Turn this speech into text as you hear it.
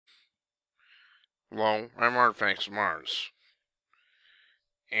Hello, I'm Artifacts of Mars,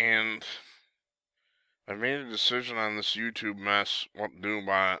 and I've made a decision on this YouTube mess, what to do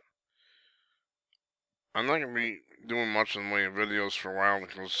about it. I'm not going to be doing much in the way of videos for a while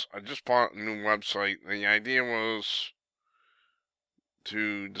because I just bought a new website. The idea was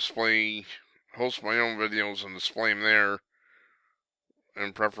to host my own videos and display them there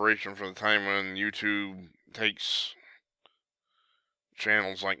in preparation for the time when YouTube takes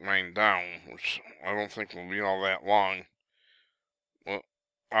channels like mine down, which I don't think will be all that long. Well,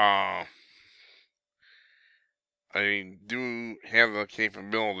 I do have the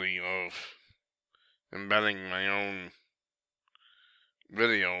capability of embedding my own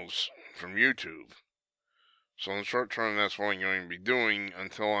videos from YouTube. So in the short term, that's what I'm going to be doing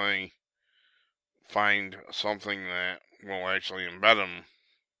until I find something that will actually embed them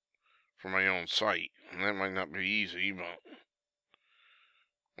for my own site. And that might not be easy, but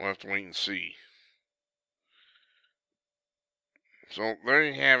we'll have to wait and see. So there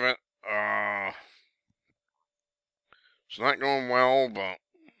you have it. It's not going well, but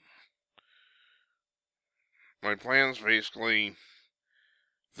my plans basically,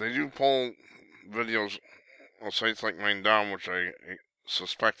 if they do pull videos on sites like mine down, which I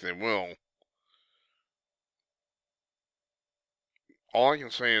suspect they will, all I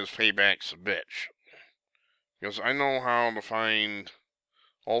can say is payback's a bitch. Because I know how to find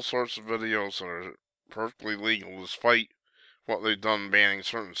all sorts of videos that are perfectly legal despite what they've done banning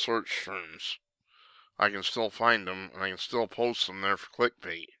certain search terms. I can still find them, and I can still post them there for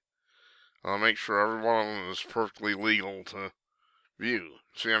clickbait. I'll make sure every one of them is perfectly legal to view.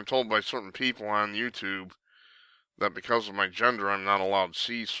 See, I'm told by certain people on YouTube that because of my gender, I'm not allowed to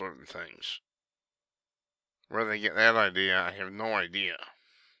see certain things. Where they get that idea, I have no idea.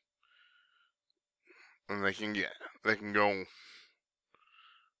 And they can get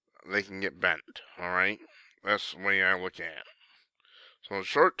bent, alright? That's the way I look at it. So in the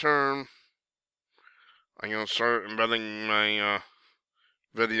short term, I'm going to start embedding my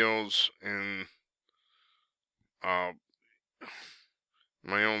videos in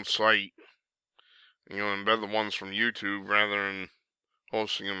my own site. I'm going to embed the ones from YouTube rather than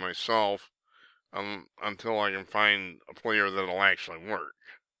hosting them myself until I can find a player that'll actually work.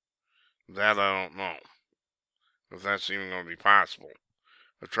 That I don't know, if that's even going to be possible.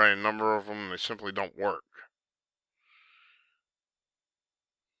 I've tried a number of them and they simply don't work.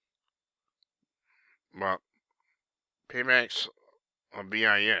 But payback's a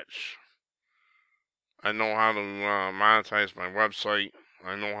bitch. I know how to monetize my website.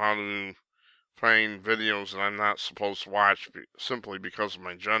 I know how to find videos that I'm not supposed to watch simply because of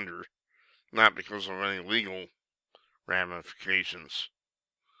my gender, not because of any legal ramifications.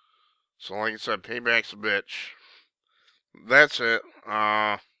 So like I said, payback's a bitch. That's it.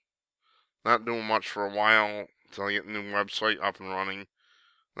 Not doing much for a while until I get the new website up and running.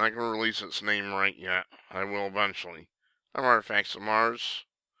 Not going to release its name right yet. I will eventually. I'm Artifacts of Mars.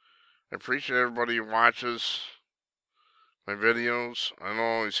 I appreciate everybody who watches my videos. I don't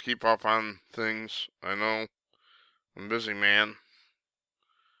always keep up on things. I know I'm a busy man.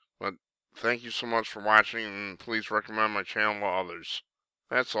 But thank you so much for watching, and please recommend my channel to others.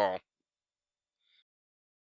 That's all.